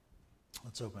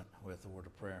Let's open with a word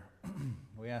of prayer.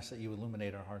 We ask that you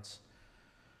illuminate our hearts,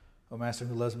 O Master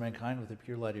who loves mankind with the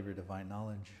pure light of your divine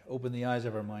knowledge. Open the eyes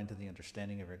of our mind to the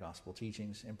understanding of your gospel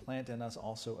teachings. Implant in us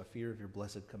also a fear of your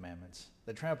blessed commandments,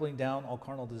 that trampling down all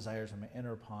carnal desires we may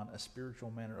enter upon a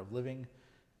spiritual manner of living,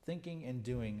 thinking and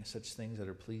doing such things that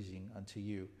are pleasing unto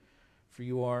you. For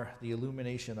you are the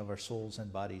illumination of our souls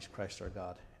and bodies, Christ our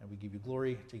God. And we give you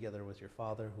glory together with your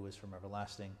Father, who is from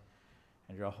everlasting,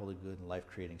 and your holy, good, and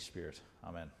life-creating Spirit.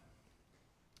 Amen.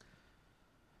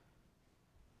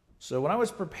 So when I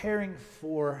was preparing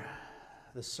for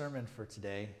the sermon for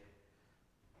today,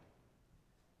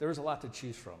 there was a lot to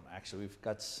choose from, actually. We've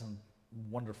got some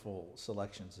wonderful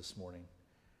selections this morning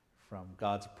from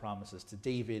God's promises to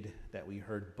David that we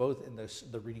heard both in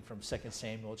the reading from 2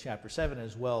 Samuel chapter 7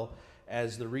 as well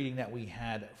as the reading that we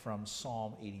had from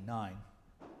Psalm 89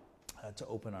 to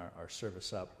open our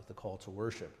service up with the call to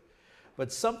worship.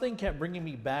 But something kept bringing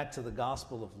me back to the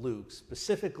Gospel of Luke,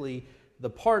 specifically the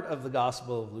part of the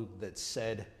Gospel of Luke that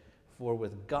said, "For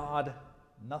with God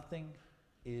nothing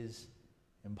is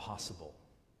impossible."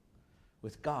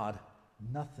 With God,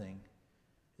 nothing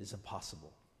is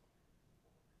impossible.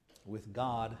 With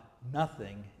God,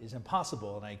 nothing is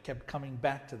impossible. And I kept coming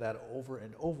back to that over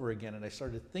and over again, and I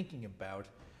started thinking about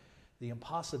the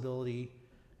impossibility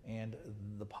and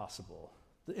the possible.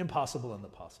 The impossible and the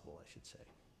possible, I should say.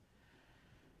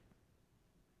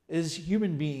 As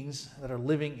human beings that are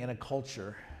living in a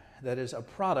culture that is a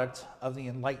product of the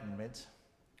Enlightenment,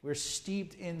 we're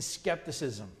steeped in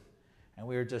skepticism, and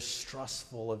we are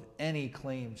distrustful of any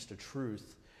claims to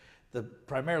truth.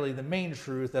 Primarily the main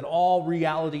truth that all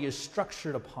reality is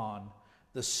structured upon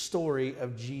the story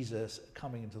of Jesus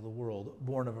coming into the world,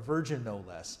 born of a virgin no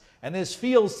less. And this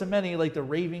feels to many like the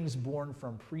ravings born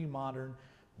from pre-modern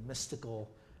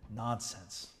mystical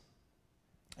nonsense.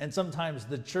 And sometimes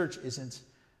the church isn't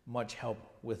much help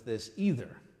with this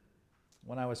either.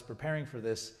 When I was preparing for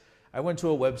this, I went to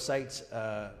a website,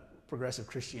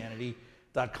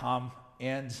 progressivechristianity.com,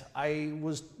 and I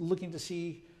was looking to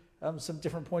see some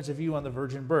different points of view on the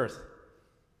virgin birth.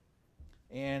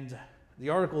 And the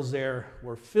articles there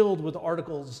were filled with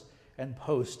articles and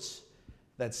posts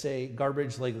that say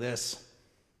garbage like this: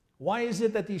 "Why is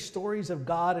it that these stories of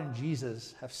God and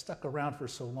Jesus have stuck around for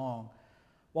so long,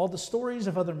 while the stories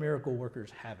of other miracle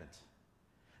workers haven't?"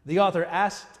 The author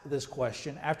asked this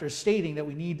question after stating that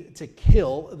we need to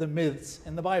kill the myths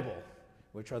in the Bible,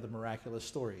 which are the miraculous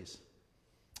stories.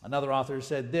 Another author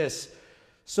said this: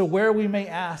 "So where, we may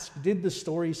ask, did the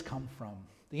stories come from?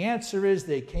 The answer is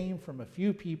they came from a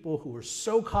few people who were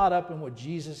so caught up in what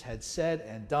Jesus had said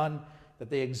and done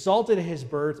that they exalted his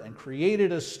birth and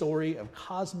created a story of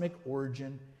cosmic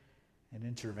origin and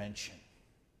intervention."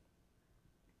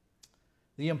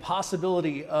 The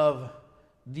impossibility of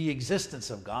the existence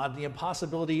of God, the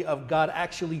impossibility of God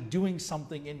actually doing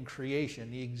something in creation,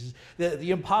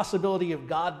 the impossibility of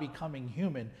God becoming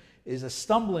human is a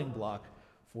stumbling block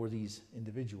for these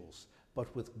individuals.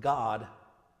 But with God,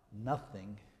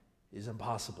 nothing is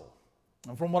impossible.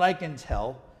 And from what I can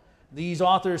tell, these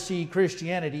authors see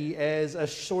Christianity as a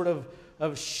sort of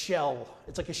shell.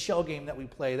 It's like a shell game that we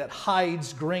play that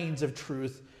hides grains of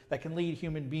truth that can lead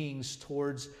human beings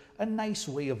towards a nice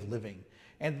way of living.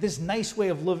 And this nice way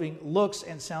of living looks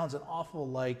and sounds an awful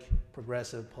like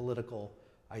progressive political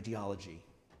ideology.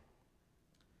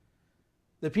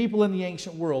 The people in the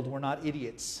ancient world were not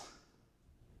idiots.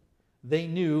 They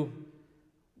knew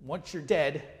once you're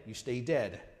dead, you stay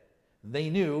dead.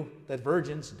 They knew that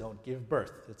virgins don't give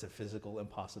birth. It's a physical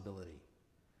impossibility.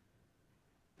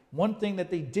 One thing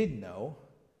that they did know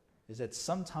is that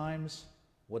sometimes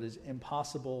what is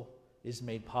impossible is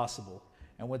made possible.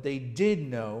 And what they did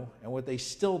know, and what they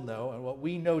still know, and what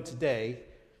we know today,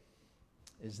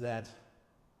 is that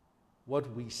what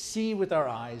we see with our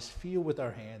eyes, feel with our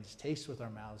hands, taste with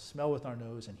our mouths, smell with our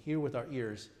nose, and hear with our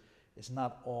ears is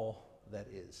not all that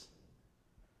is.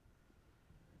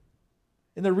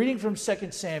 In the reading from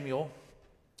 2 Samuel,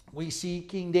 we see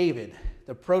King David,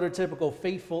 the prototypical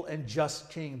faithful and just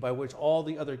king by which all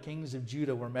the other kings of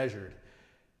Judah were measured.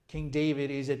 King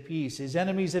David is at peace. His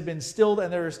enemies have been stilled,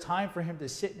 and there is time for him to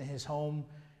sit in his home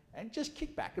and just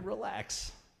kick back and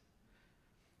relax.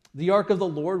 The ark of the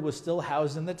Lord was still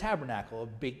housed in the tabernacle, a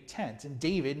big tent. And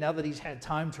David, now that he's had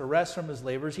time to rest from his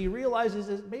labors, he realizes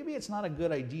that maybe it's not a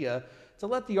good idea to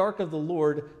let the ark of the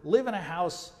Lord live in a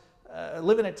house,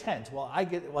 live in a tent,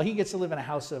 while he gets to live in a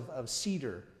house of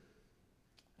cedar.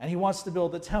 And he wants to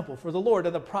build a temple for the Lord.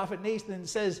 And the prophet Nathan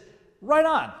says, "Right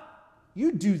on.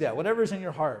 You do that. Whatever's in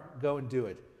your heart, go and do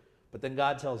it." But then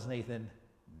God tells Nathan,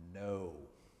 "No."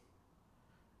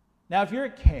 Now, if you're a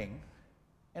king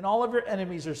and all of your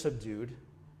enemies are subdued,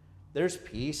 there's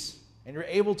peace, and you're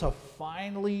able to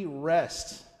finally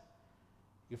rest.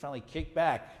 You finally kick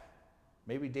back.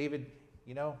 Maybe David,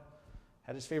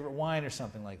 had his favorite wine or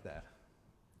something like that.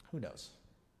 Who knows?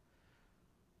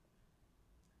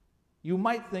 You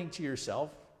might think to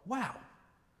yourself, wow,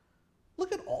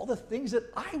 look at all the things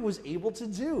that I was able to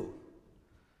do.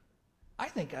 I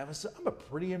think I'm a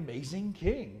pretty amazing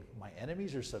king. My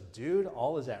enemies are subdued.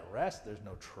 All is at rest. There's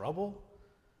no trouble.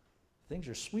 Things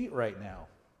are sweet right now.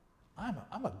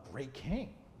 I'm a great king.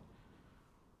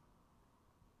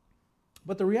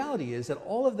 But the reality is that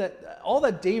all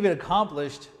that David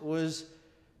accomplished was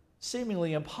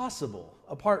seemingly impossible,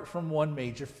 apart from one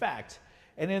major fact.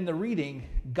 And in the reading,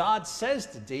 God says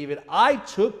to David, I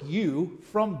took you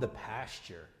from the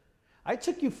pasture. I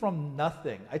took you from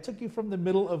nothing. I took you from the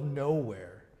middle of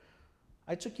nowhere.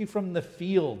 I took you from the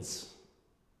fields.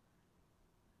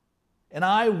 And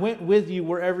I went with you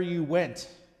wherever you went.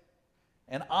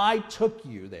 And I took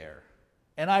you there.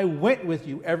 And I went with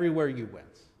you everywhere you went.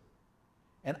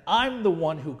 And I'm the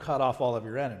one who cut off all of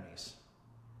your enemies.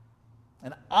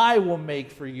 And I will make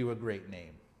for you a great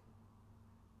name.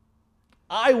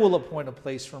 I will appoint a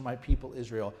place for my people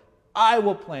Israel. I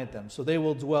will plant them so they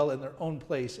will dwell in their own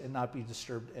place and not be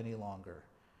disturbed any longer.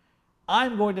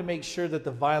 I'm going to make sure that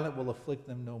the violent will afflict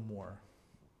them no more.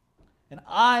 And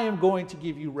I am going to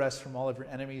give you rest from all of your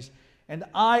enemies. And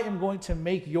I am going to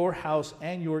make your house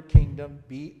and your kingdom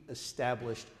be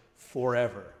established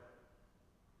forever.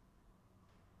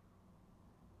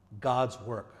 God's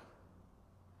work.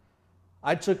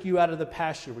 I took you out of the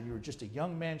pasture when you were just a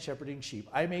young man shepherding sheep.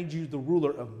 I made you the ruler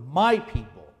of my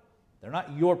people. They're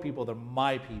not your people, they're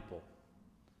my people.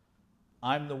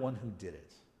 I'm the one who did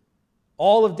it.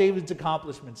 All of David's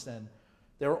accomplishments then,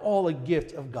 they're all a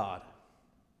gift of God.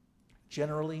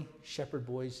 Generally, shepherd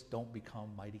boys don't become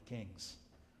mighty kings.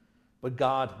 But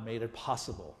God made it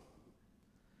possible.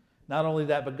 Not only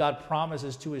that, but God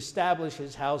promises to establish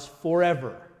his house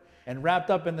forever. And wrapped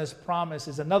up in this promise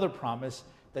is another promise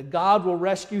that God will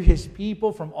rescue his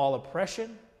people from all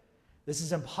oppression. This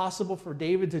is impossible for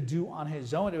David to do on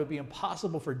his own. It would be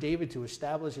impossible for David to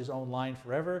establish his own line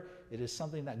forever. It is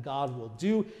something that God will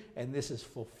do, and this is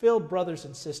fulfilled, brothers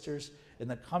and sisters, in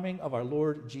the coming of our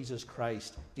Lord Jesus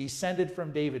Christ, descended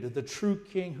from David, the true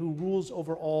king who rules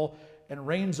over all and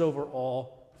reigns over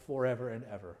all forever and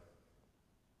ever.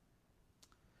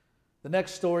 The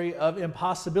next story of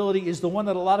impossibility is the one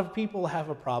that a lot of people have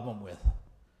a problem with.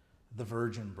 The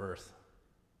virgin birth.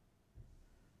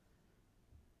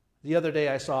 The other day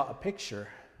I saw a picture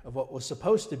of what was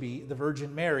supposed to be the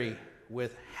Virgin Mary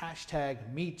with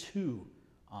 #MeToo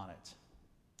on it.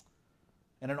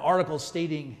 And an article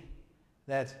stating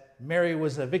that Mary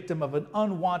was a victim of an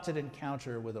unwanted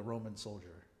encounter with a Roman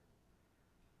soldier.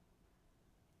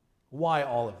 Why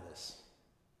all of this?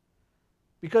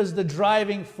 Because the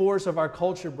driving force of our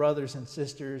culture, brothers and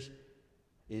sisters,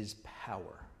 is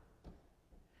power.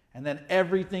 And then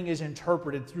everything is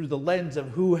interpreted through the lens of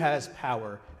who has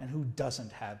power and who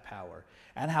doesn't have power.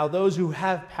 And how those who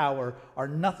have power are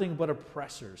nothing but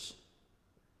oppressors.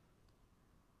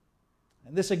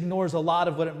 And this ignores a lot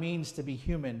of what it means to be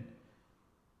human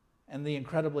and the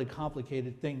incredibly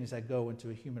complicated things that go into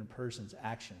a human person's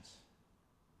actions.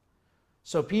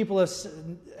 So people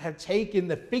have taken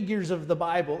the figures of the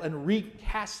Bible and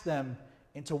recast them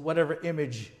into whatever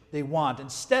image they want,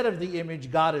 instead of the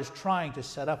image God is trying to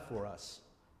set up for us.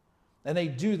 And they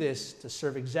do this to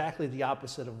serve exactly the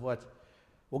opposite of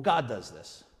God does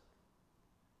this.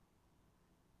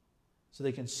 So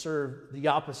they can serve the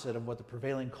opposite of what the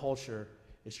prevailing culture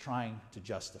is trying to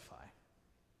justify.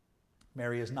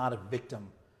 Mary is not a victim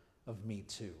of Me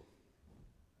Too.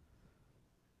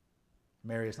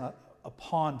 Mary is not a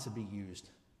pawn to be used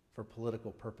for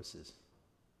political purposes.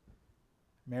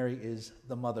 Mary is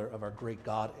the mother of our great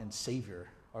God and Savior,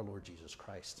 our Lord Jesus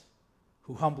Christ,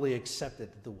 who humbly accepted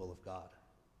the will of God.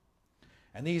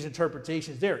 And these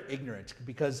interpretations, they're ignorant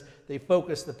because they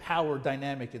focus the power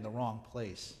dynamic in the wrong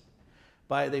place.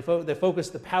 They focus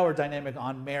the power dynamic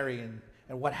on Mary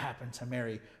and what happened to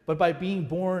Mary. But by being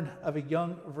born of a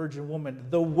young virgin woman,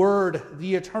 the Word,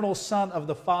 the eternal Son of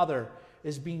the Father,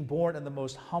 is being born in the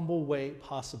most humble way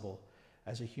possible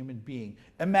as a human being.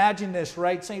 Imagine this,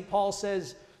 right? St. Paul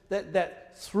says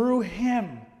that through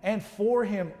him and for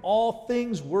him all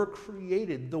things were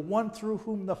created. The one through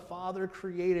whom the Father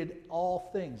created all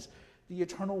things. The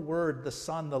eternal Word, the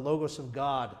Son, the Logos of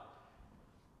God.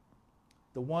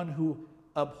 The one who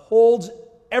upholds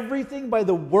everything by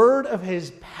the word of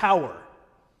his power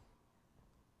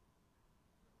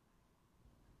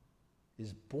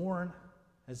is born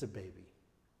as a baby.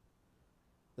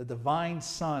 the divine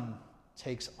Son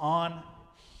takes on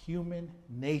human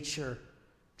nature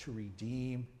to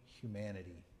redeem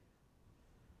humanity.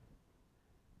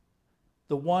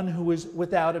 The one who is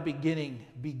without a beginning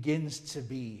begins to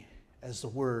be as the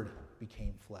Word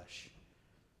became flesh.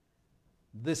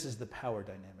 This is the power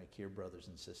dynamic here, brothers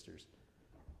and sisters.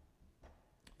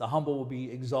 The humble will be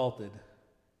exalted.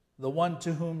 The one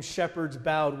to whom shepherds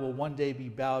bowed will one day be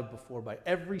bowed before by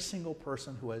every single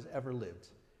person who has ever lived.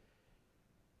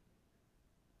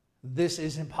 This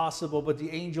is impossible, but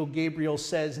the angel Gabriel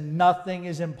says nothing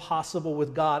is impossible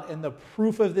with God, and the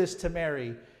proof of this to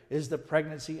Mary is the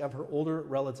pregnancy of her older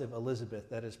relative Elizabeth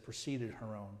that has preceded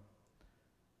her own.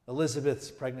 Elizabeth's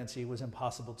pregnancy was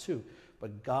impossible too,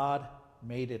 but God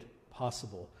made it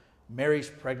possible. Mary's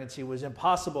pregnancy was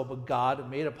impossible, but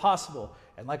God made it possible.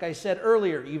 And like I said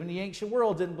earlier, even the ancient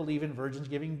world didn't believe in virgins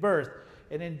giving birth.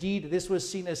 And indeed, this was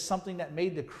seen as something that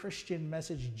made the Christian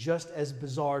message just as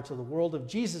bizarre to the world of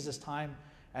Jesus' time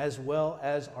as well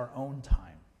as our own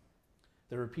time.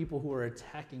 There were people who were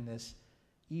attacking this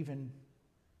even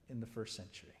in the first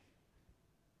century.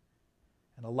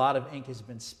 And a lot of ink has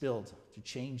been spilled to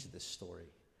change this story.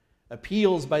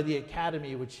 Appeals by the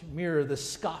Academy which mirror the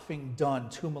scoffing done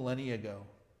 2 millennia ago.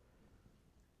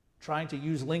 Trying to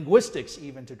use linguistics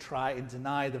even to try and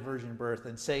deny the virgin birth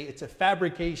and say it's a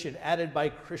fabrication added by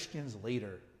Christians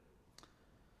later.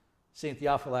 St.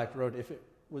 Theophylact wrote, if it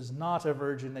was not a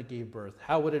virgin that gave birth,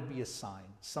 how would it be a sign,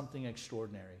 something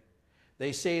extraordinary?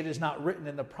 They say it is not written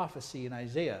in the prophecy in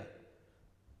Isaiah,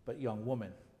 but young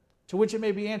woman. To which it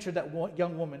may be answered that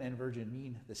young woman and virgin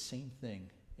mean the same thing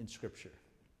in Scripture.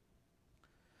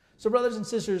 So, brothers and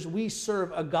sisters, we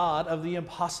serve a God of the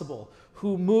impossible,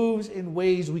 who moves in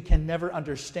ways we can never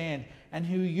understand, and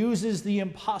who uses the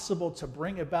impossible to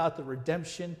bring about the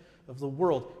redemption of the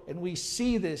world. And we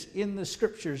see this in the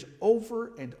Scriptures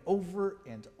over and over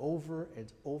and over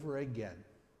and over again.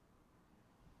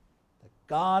 That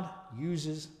God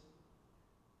uses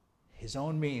his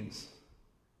own means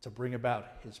to bring about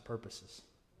his purposes.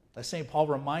 As St. Paul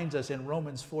reminds us in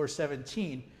Romans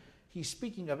 4:17, he's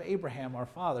speaking of Abraham, our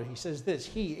father. He says this,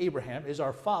 he, Abraham, is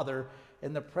our father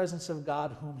in the presence of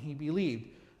God whom he believed,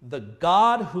 the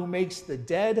God who makes the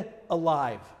dead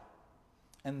alive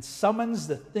and summons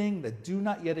the thing that do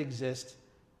not yet exist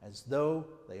as though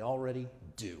they already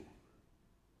do.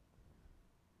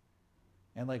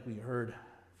 And like we heard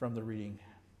from the reading,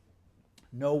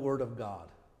 no word of God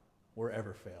will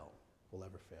ever fail.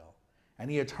 And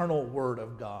the eternal word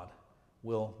of God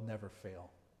will never fail.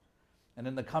 And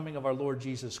in the coming of our Lord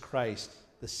Jesus Christ,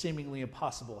 the seemingly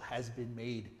impossible has been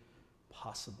made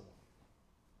possible.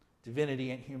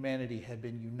 Divinity and humanity have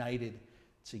been united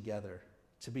together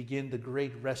to begin the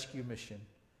great rescue mission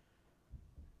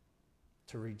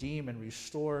to redeem and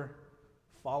restore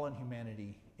fallen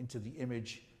humanity into the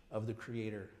image of the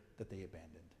Creator that they abandoned.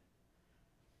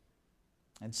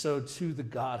 And so to the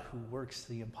God who works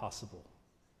the impossible,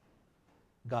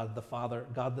 God the Father,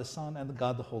 God the Son, and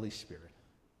God the Holy Spirit,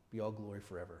 be all glory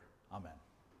forever. Amen.